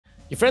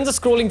Your friends are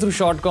scrolling through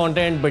short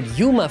content, but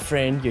you, my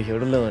friend, you're here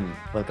to learn.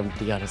 Welcome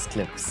to RAAAZ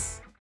Clips.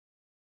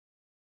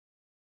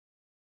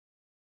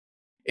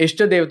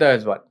 Ishta Devta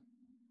is what?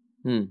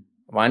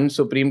 One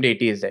supreme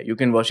deity is there. You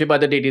can worship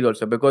other deities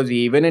also, because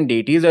even in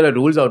deities there are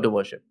rules how to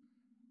worship.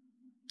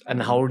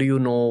 And how do you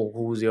know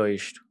who's your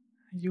Ishta?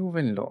 You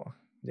will know.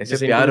 Just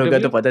जैसे प्यार होगा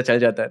तो intuitively? पता चल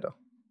जाता है ना.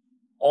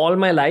 All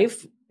my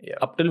life, Yeah.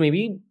 up till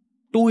maybe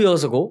 2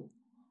 years ago,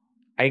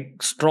 I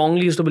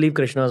strongly used to believe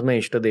Krishna is my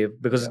Ishta Dev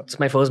because it's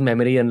my first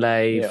memory in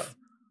life. Yeah.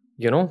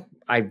 You know,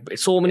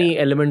 so many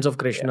elements of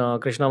Krishna,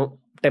 Krishna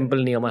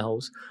temple near my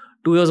house.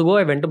 2 years ago,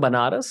 I went to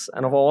Banaras,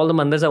 and of all the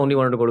mandirs, I only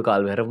wanted to go to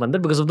Kaal Bhairav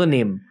Mandir because of the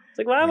name. It's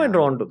like, why am I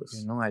drawn to this?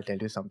 You know, I'll tell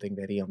you something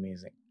very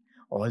amazing.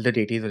 All the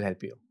deities will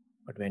help you.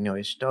 But when your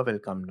Ishta will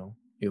come, no,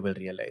 you will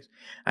realize.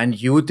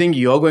 And you think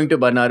you're going to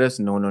Banaras?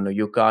 No,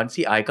 you can't.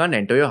 See, I can't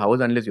enter your house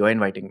unless you're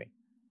inviting me.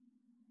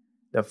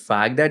 The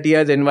fact that he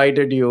has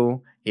invited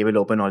you, he will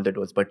open all the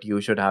doors. But you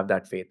should have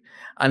that faith.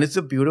 And it's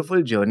a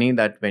beautiful journey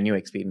that when you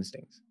experience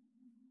things.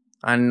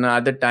 And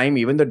at the time,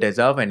 even the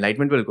desire of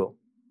enlightenment will go.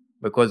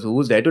 Because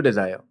who's there to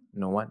desire?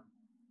 No one.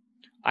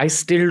 I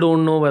still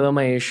don't know whether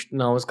my Ishta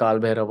now is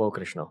Kaal Bhairav or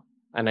Krishna.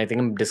 And I think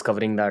I'm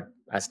discovering that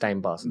as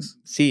time passes.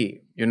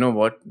 See, you know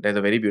what? There's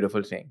a very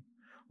beautiful saying.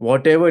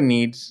 Whatever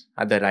needs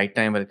at the right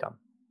time will come.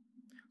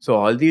 So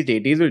all these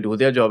deities will do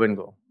their job and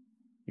go.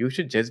 You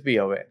should just be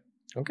aware.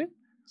 Okay.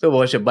 So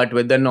worship, but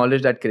with the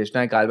knowledge that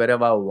Krishna and Kaal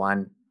Bhairav are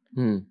one.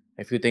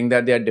 If you think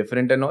that they are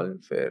different and all,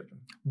 fair.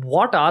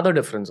 What are the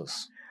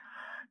differences?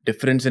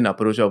 Difference in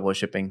approach of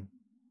worshipping,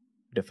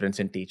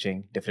 difference in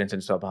teaching, difference in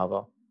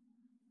swabhava.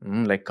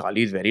 Like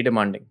Kali is very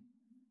demanding.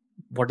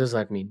 What does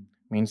that mean?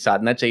 Means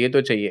sadhana chahiye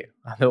to chahiye.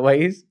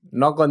 Otherwise,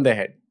 knock on the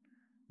head.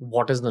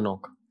 What is the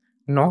knock?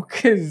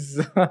 Knock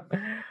is...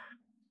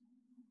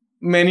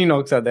 Many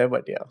knocks are there,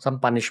 but yeah. Some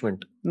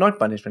punishment. Not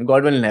punishment.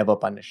 God will never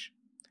punish.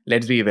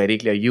 Let's be very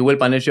clear. You will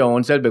punish your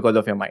own self because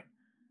of your mind.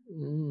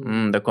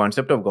 The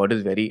concept of God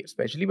is very,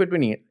 especially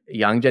between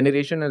young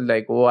generation, is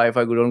like, oh, if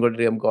I don't go to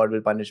Riyam, God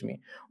will punish me.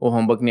 Oh,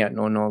 homework nahi.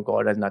 No,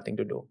 God has nothing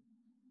to do.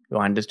 You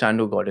understand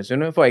who God is. You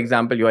know, for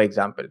example, your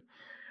example.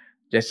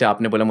 जैसे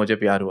आपने बोला मुझे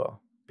प्यार हुआ.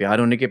 प्यार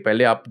होने के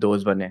पहले आप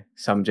दोस्त बने,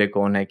 समझे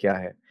कौन है क्या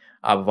है.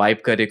 आप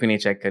वाइब करे कि नहीं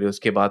चेक करे,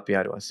 उसके बाद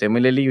प्यार हुआ.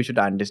 Similarly, you should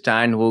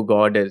understand who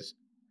God is.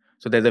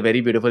 So there's a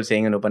very beautiful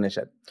saying in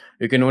Upanishad.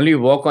 You can only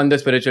walk on the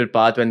spiritual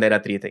path when there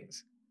are 3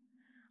 things.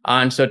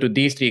 Answer to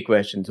these 3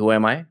 questions. Who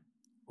am I?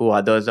 Who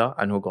others are?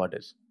 And who God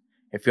is.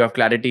 If you have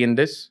clarity in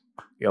this,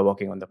 you're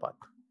walking on the path.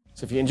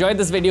 So if you enjoyed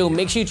this video,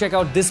 make sure you check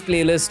out this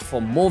playlist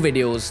for more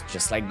videos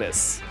just like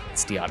this.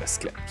 It's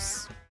RAAAZ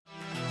Clips.